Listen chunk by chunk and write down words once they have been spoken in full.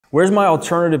Where's my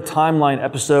alternative timeline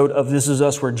episode of This Is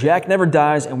Us where Jack never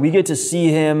dies and we get to see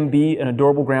him be an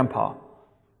adorable grandpa?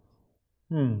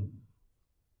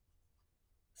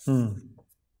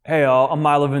 Hey y'all, I'm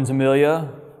Milo Ventimiglia.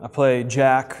 I play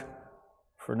Jack,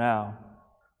 for now,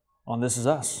 on This Is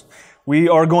Us. We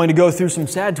are going to go through some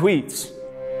sad tweets.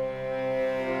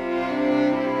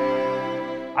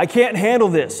 I can't handle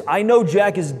this. I know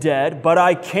Jack is dead, but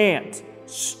I can't.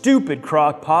 Stupid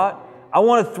Crock-Pot. I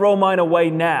want to throw mine away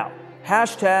now.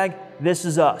 Hashtag This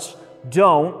Is Us.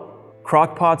 Don't.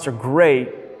 Crock-Pots are great.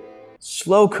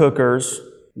 Slow cookers,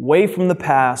 way from the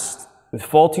past, with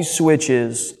faulty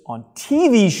switches on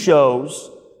TV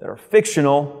shows that are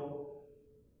fictional.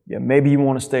 Yeah, maybe you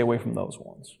want to stay away from those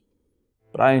ones.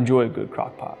 But I enjoy a good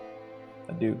Crock-Pot.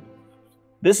 I do.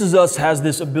 This Is Us has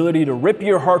this ability to rip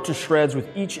your heart to shreds with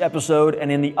each episode,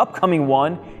 and in the upcoming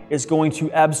one, it's going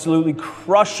to absolutely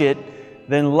crush it,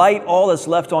 then light all that's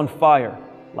left on fire,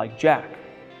 like Jack.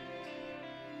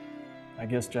 I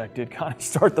guess Jack did kind of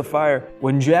start the fire.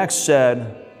 When Jack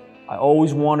said, I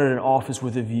always wanted an office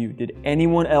with a view, did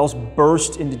anyone else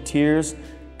burst into tears?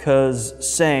 'Cause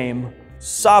same,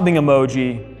 sobbing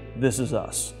emoji, This Is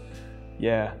Us.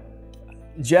 Yeah.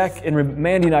 Jack and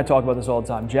Mandy and I talk about this all the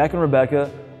time. Jack and Rebecca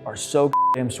are so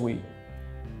damn sweet.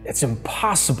 It's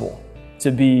impossible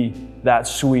to be that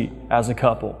sweet as a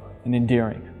couple and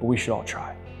endearing, but we should all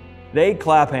try. They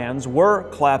clap hands, we're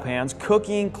clap hands,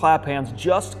 cooking clap hands,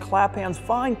 just clap hands,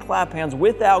 fine clap hands,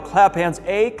 without clap hands,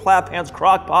 clap hands,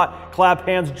 Crock-Pot, clap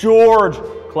hands, George,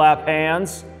 clap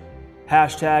hands.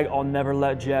 Hashtag I'll never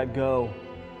let Jack go.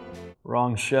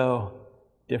 Wrong show,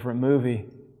 different movie.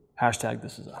 Hashtag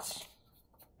This Is Us.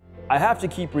 I have to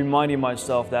keep reminding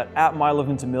myself that at Milo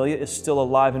Ventimiglia is still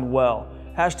alive and well.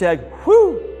 Hashtag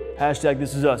whoo, hashtag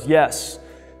This Is Us, yes.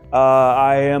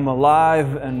 I am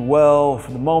alive and well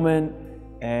for the moment,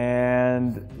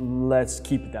 and let's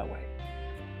keep it that way.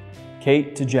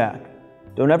 Kate to Jack,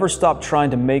 don't ever stop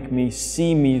trying to make me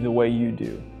see me the way you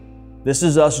do. This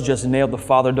Is Us just nailed the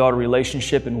father-daughter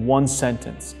relationship in one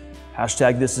sentence.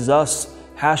 Hashtag This Is Us,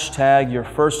 hashtag your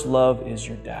first love is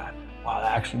your dad. Wow,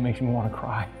 that actually makes me want to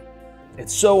cry.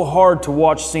 It's so hard to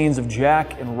watch scenes of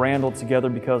Jack and Randall together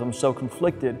because I'm so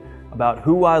conflicted about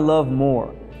who I love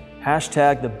more.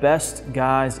 Hashtag the best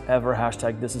guys ever.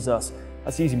 Hashtag This Is Us.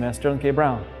 That's easy, man. Sterling K.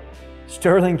 Brown.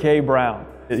 Sterling K. Brown.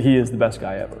 He is the best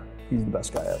guy ever. He's the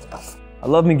best guy ever. I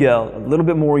love Miguel a little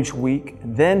bit more each week,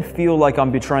 and then feel like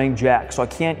I'm betraying Jack, so I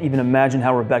can't even imagine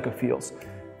how Rebecca feels.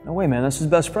 No way, man. That's his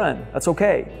best friend. That's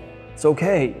okay. It's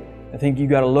okay. I think you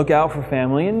got to look out for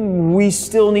family, and we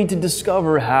still need to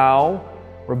discover how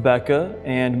Rebecca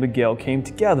and Miguel came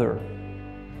together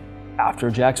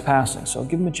after Jack's passing. So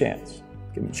give him a chance.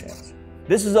 Give him a chance.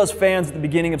 This Is Us fans at the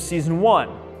beginning of season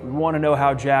 1. We want to know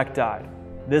how Jack died.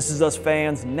 This Is Us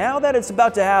fans, now that it's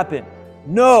about to happen.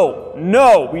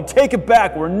 No, we take it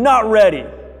back. We're not ready.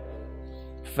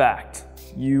 Fact,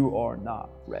 you are not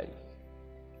ready.